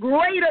 says,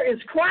 greater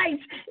is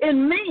Christ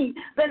in me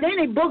than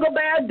any booger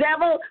bear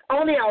devil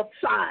on the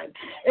outside.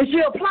 And she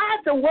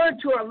applied the word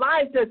to her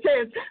life that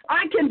says,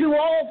 I can do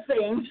all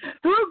things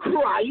through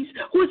Christ,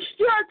 which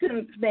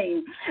strengthens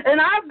me.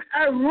 And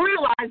I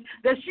realized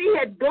that she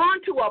had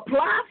gone to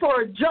apply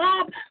for a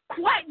job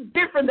quite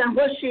different than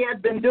what she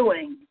had been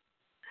doing.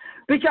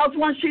 Because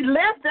when she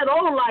left that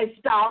old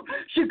lifestyle,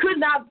 she could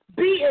not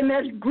be in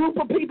that group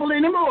of people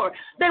anymore.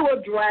 They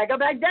would drag her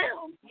back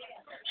down.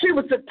 She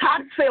was the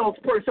top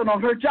salesperson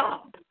on her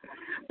job.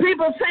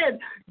 People said,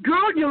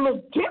 girl, you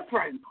look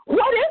different.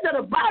 What is it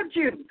about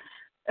you?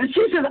 And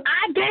she said,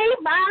 I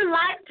gave my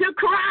life to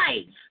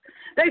Christ.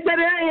 They said,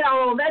 it ain't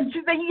all that.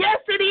 She said, yes,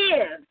 it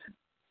is.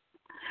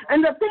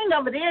 And the thing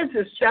of it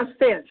is just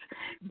this.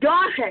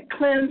 God had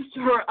cleansed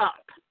her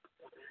up.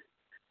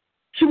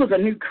 She was a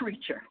new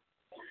creature.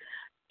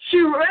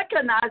 She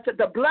recognized that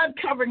the blood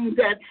covering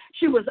that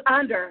she was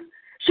under,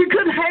 she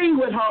couldn't hang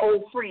with her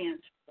old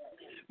friends,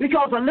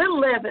 because a little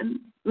leaven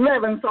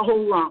leavens the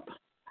whole lump.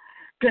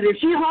 Because if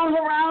she hung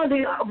around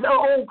the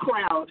old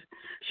crowd,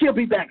 she'll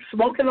be back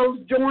smoking those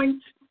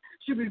joints.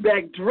 She'll be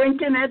back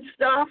drinking that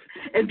stuff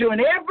and doing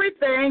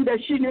everything that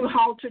she knew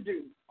how to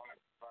do.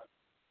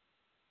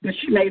 But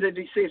she made a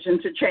decision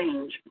to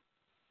change.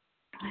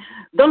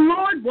 The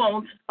Lord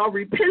wants a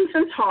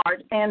repentant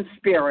heart and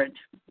spirit.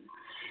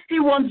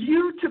 He wants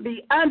you to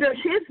be under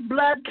his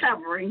blood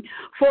covering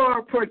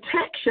for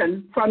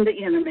protection from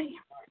the enemy.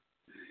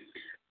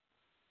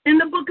 In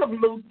the book of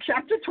Luke,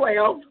 chapter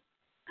 12,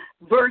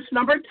 verse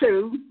number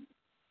 2,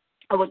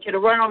 I want you to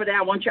run over there.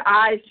 I want your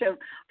eyes to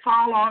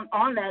fall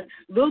on that.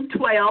 Luke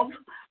 12,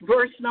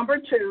 verse number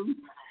 2.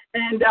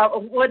 And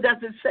what does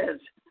it say?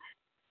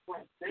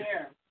 What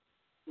there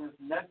was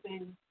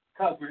nothing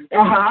covered, that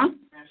shall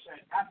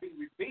not be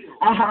revealed,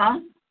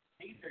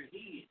 neither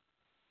hid,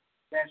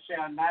 that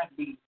shall not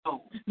be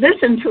told.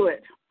 Listen to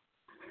it.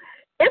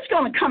 It's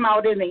going to come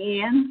out in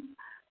the end.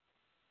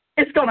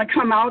 It's going to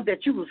come out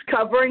that you was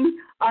covering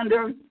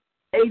under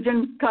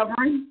agent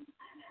covering.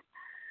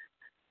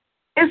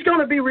 It's going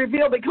to be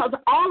revealed, because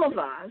all of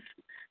us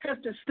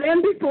have to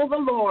stand before the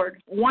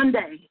Lord one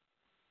day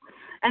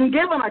and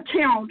give an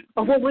account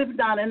of what we've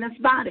done in this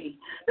body.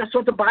 That's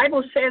what the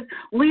Bible says.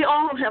 We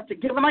all have to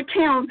give an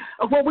account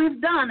of what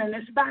we've done in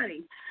this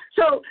body.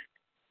 So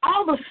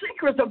all the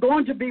secrets are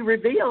going to be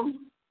revealed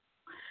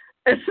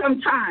at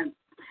some time.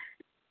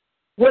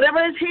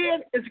 Whatever is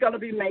hid is going to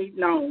be made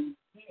known.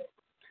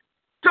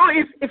 So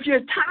if you're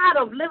tired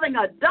of living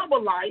a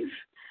double life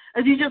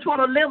and you just want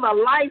to live a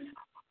life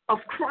of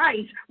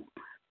Christ,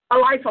 a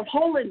life of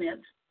holiness,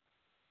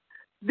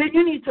 then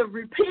you need to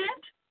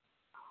repent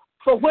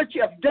for what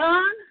you have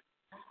done,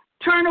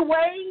 turn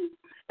away,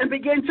 and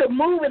begin to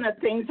move in the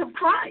things of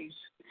Christ.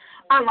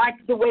 I like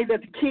the way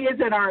that the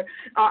kids and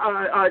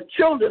our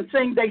children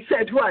sing. They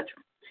said what?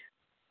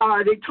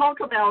 They talk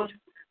about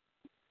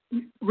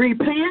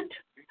repent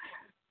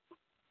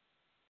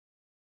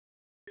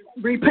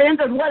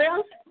and what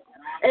else?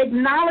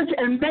 Acknowledge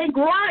and make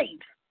right.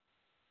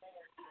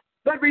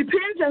 But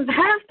repentance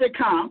has to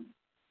come.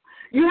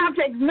 You have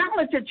to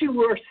acknowledge that you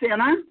were a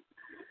sinner,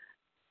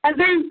 and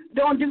then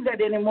don't do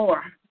that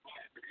anymore.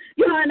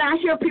 You know, and I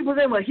hear people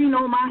say, well, he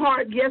knows my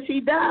heart. Yes, he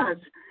does.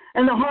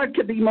 And the heart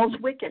could be most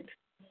wicked.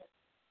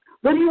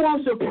 But he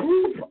wants the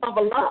proof of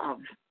a love.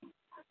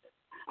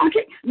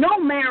 Okay, no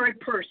married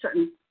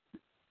person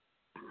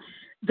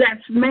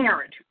that's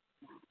married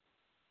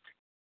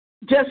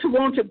just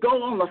want to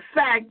go on the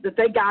fact that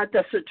they got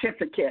the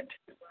certificate.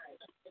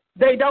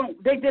 They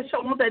don't. They just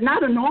don't want that.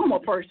 Not a normal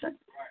person.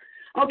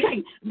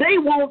 Okay, they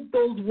want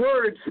those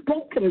words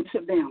spoken to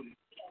them.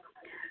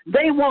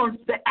 They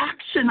want the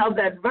action of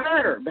that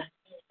verb.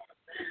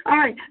 All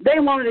right, they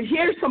want to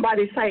hear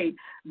somebody say,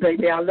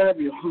 baby, I love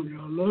you. Honey,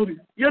 I love you.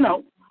 You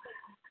know,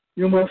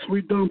 you're my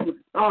sweet dumpling.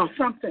 Oh,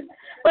 something.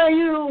 Well,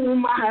 you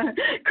my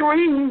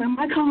cream and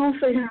my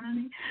coffee,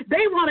 honey.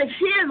 They want to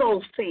hear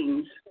those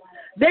things.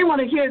 They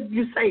want to hear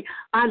you say,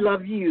 I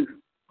love you.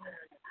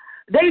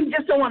 They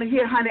just don't want to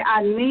hear, honey,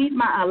 I need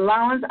my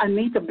allowance. I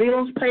need the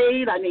bills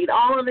paid. I need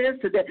all of this.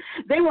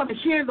 They want to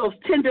hear those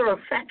tender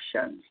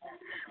affections.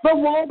 But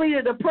woe be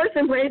to the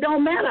person where it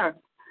don't matter.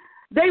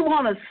 They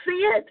want to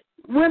see it.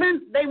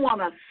 Women, they want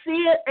to see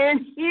it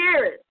and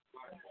hear it.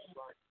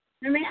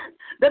 Amen.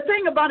 The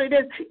thing about it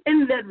is,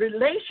 in that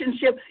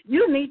relationship,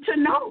 you need to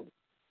know.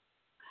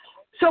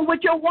 So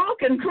with your walk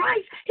in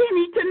Christ, he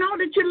needs to know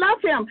that you love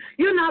him.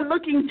 You're not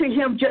looking to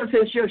him just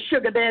as your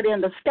sugar daddy in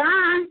the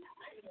sky.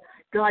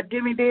 God,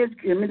 give me this,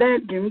 give me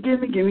that,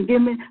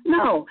 give me.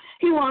 No,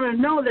 he wants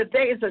to know that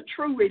there is a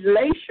true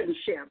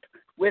relationship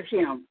with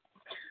him.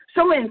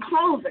 So in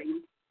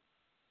closing,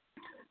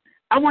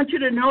 I want you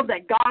to know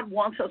that God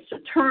wants us to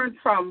turn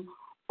from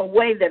a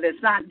way that is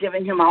not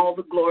giving him all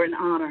the glory and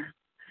honor.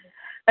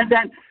 And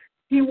that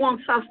he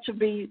wants us to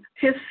be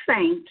his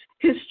saints,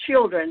 his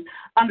children,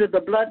 under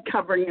the blood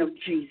covering of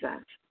Jesus.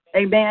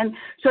 Amen?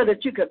 So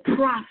that you could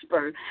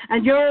prosper.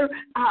 And your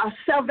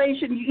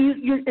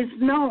salvation is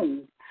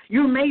known.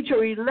 You made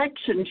your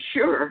election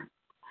sure.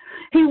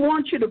 He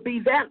wants you to be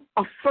that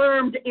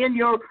affirmed in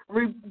your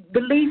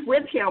belief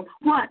with him.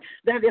 What?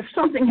 That if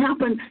something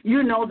happened,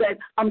 you know that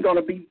I'm going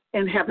to be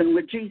in heaven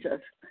with Jesus.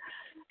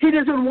 He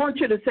doesn't want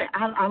you to say,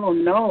 I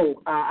don't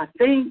know.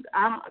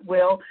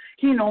 Well,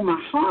 he knows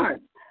my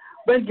heart.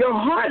 But your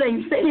heart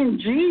ain't saying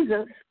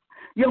Jesus.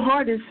 Your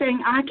heart is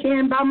saying, I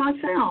can by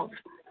myself.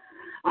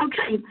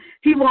 Okay.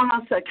 He wants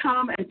us to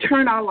come and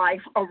turn our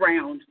life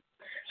around.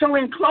 So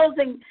in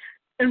closing,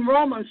 in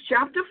Romans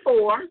chapter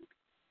 4,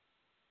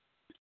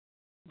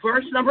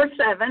 verse number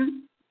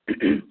 7,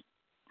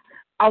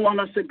 I want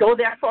us to go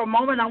there for a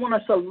moment. I want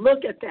us to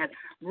look at that.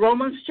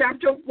 Romans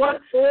chapter 4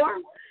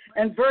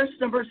 and verse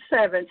number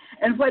 7.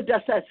 And what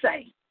does that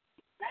say?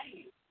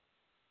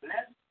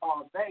 Blessed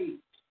are they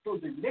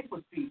whose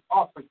iniquities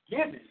are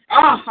forgiven.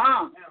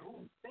 Uh-huh. And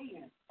whose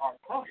sins are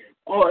covered.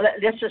 Oh,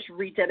 let's just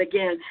read that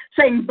again.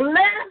 Saying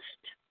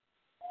blessed,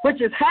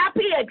 which is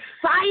happy,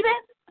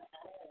 excited,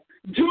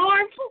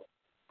 joyful,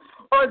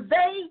 are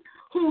they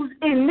whose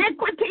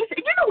iniquities,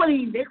 you know what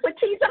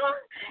iniquities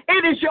are?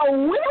 It is your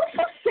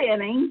willful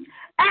sinning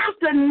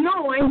after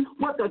knowing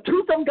what the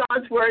truth of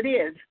God's word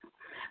is.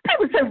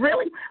 People say,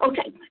 really?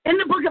 Okay, in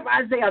the book of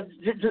Isaiah,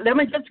 let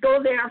me just go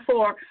there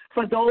for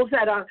those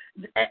that are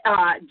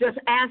just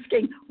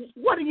asking,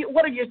 what are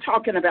you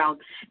talking about?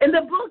 In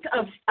the book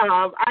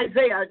of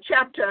Isaiah,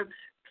 chapter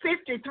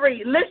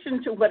 53,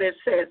 listen to what it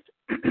says.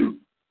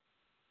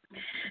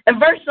 In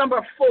verse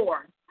number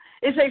 4,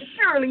 it says,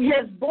 surely he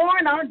has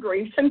borne our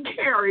griefs and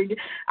carried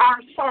our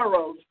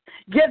sorrows.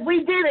 Yet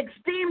we did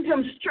esteem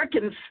him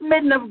stricken,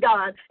 smitten of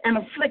God, and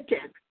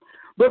afflicted.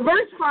 But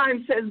verse 5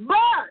 says,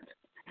 but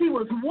he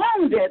was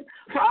wounded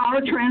for our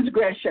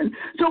transgression.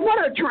 So what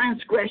are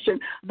transgression?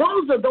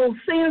 Those are those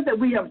sins that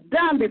we have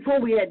done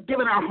before we had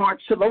given our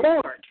hearts to the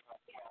Lord.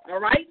 All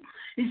right?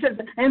 He says,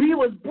 and he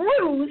was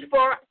bruised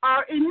for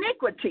our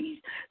iniquities.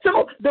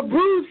 So the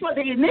bruise for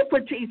the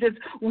iniquities is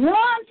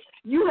once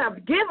you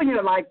have given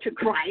your life to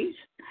Christ,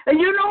 and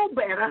you know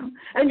better,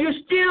 and you're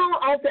still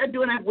out there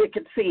doing that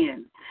wicked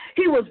sin.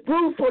 He was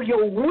bruised for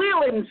your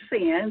willing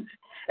sins,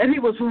 and he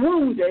was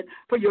wounded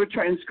for your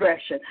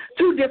transgression.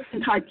 Two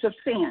different types of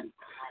sin.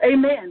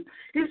 Amen.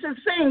 He says,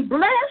 saying,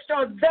 blessed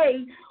are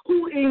they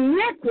who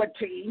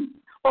iniquity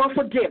are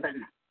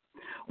forgiven.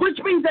 Which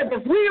means that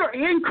if we are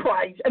in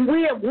Christ and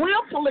we have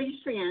willfully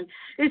sinned,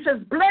 it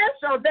says,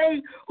 blessed are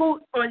they who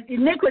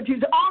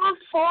iniquities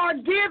are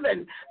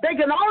forgiven. They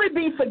can only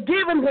be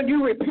forgiven when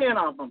you repent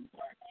of them.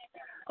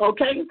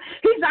 Okay?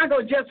 He's not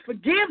going to just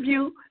forgive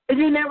you and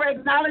you never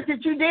acknowledge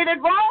that you did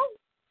it wrong.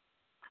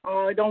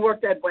 Oh, it don't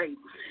work that way.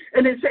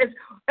 And it says,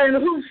 and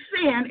whose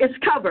sin is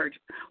covered,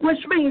 which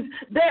means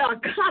they are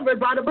covered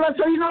by the blood.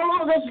 So you no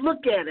longer just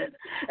look at it.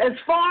 As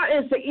far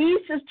as the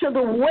east is to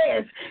the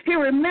west, he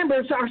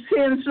remembers our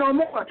sins no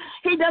more.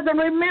 He doesn't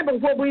remember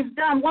what we've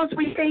done. Once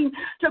we came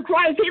to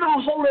Christ, he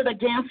don't hold it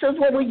against us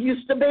what we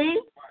used to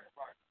be.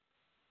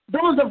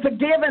 Those are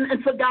forgiven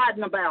and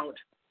forgotten about.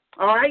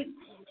 All right?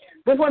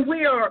 But when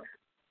we are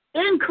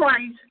in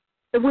Christ,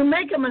 if we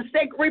make a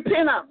mistake,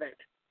 repent of it.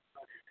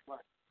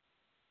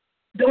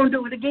 Don't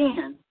do it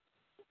again.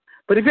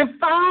 But if you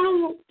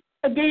fall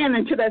again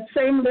into that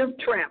same little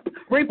trap,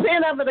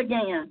 repent of it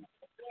again.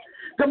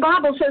 The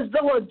Bible says,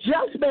 though a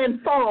just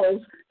man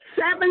falls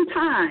 7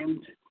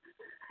 times,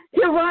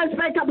 he'll rise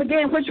back up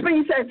again, which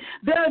means that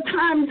there are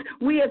times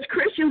we as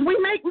Christians, we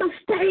make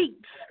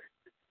mistakes.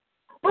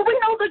 But we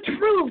know the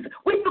truth.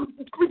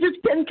 We just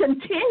can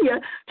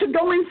continue to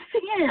go in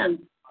sin.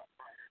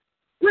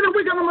 When are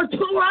we going to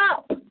mature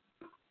up?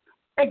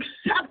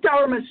 Accept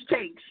our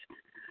mistakes.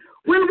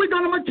 When are we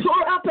going to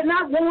mature up and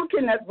not walk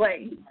in that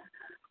way?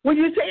 When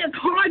you say it's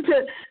hard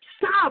to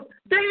stop,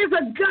 there is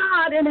a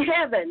God in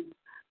heaven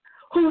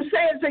who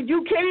says that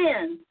you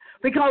can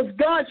because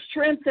God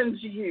strengthens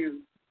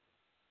you.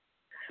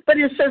 But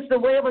it says the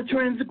way of a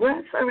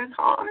transgressor is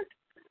hard.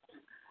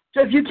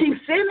 So if you keep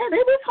sinning, it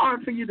is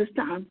hard for you to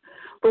stop.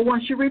 But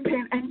once you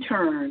repent and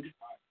turn,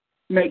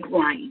 make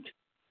right.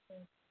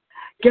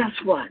 Guess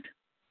what?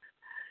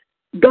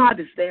 God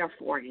is there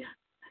for you.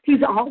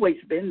 He's always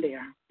been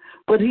there.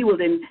 But he will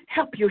then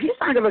help you. He's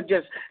not going to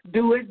just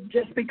do it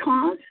just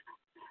because.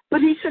 But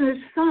he sent his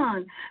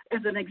son as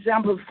an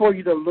example for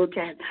you to look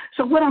at.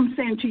 So what I'm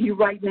saying to you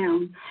right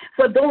now,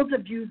 for those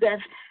of you that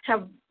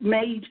have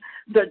made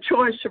the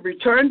choice to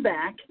return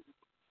back,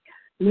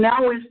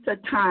 now is the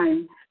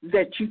time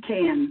that you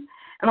can.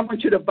 And I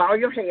want you to bow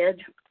your head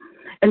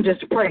and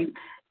just pray.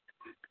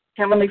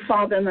 Heavenly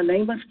Father, in the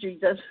name of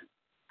Jesus,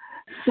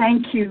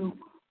 thank you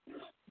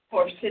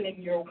for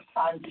sending your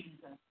Son, Jesus.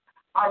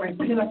 I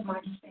repent of my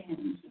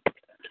sins.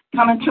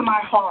 Come into my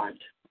heart.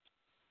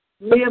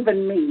 Live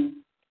in me.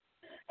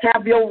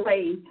 Have your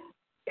way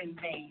in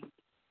me.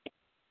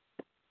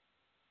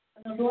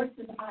 And the Lord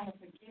says, I have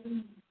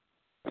forgiven you,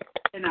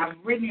 and I've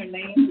written your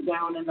name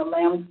down in the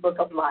Lamb's Book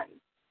of Life.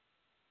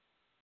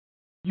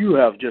 You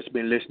have just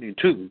been listening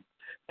to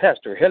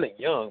Pastor Helen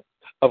Young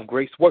of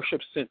Grace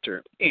Worship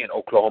Center in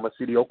Oklahoma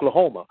City,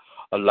 Oklahoma,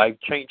 a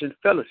life-changing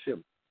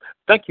fellowship.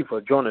 Thank you for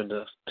joining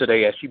us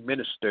today as she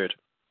ministered.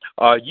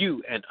 Are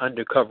you an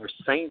undercover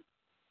saint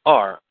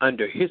or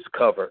under his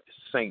cover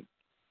saint?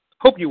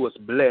 Hope you was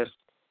blessed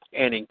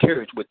and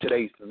encouraged with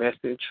today's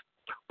message.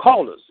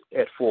 Call us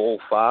at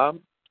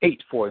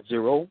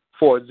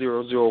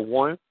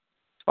 405-840-4001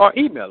 or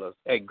email us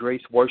at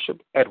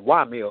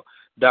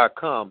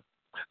graceworship@ymail.com.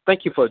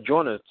 Thank you for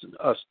joining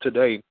us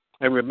today.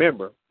 And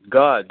remember,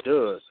 God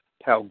does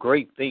have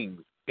great things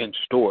in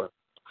store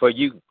for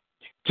you.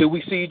 Till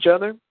we see each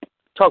other,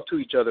 talk to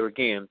each other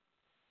again.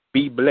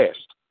 Be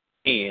blessed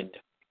and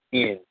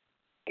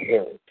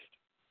encouraged.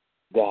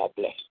 God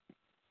bless.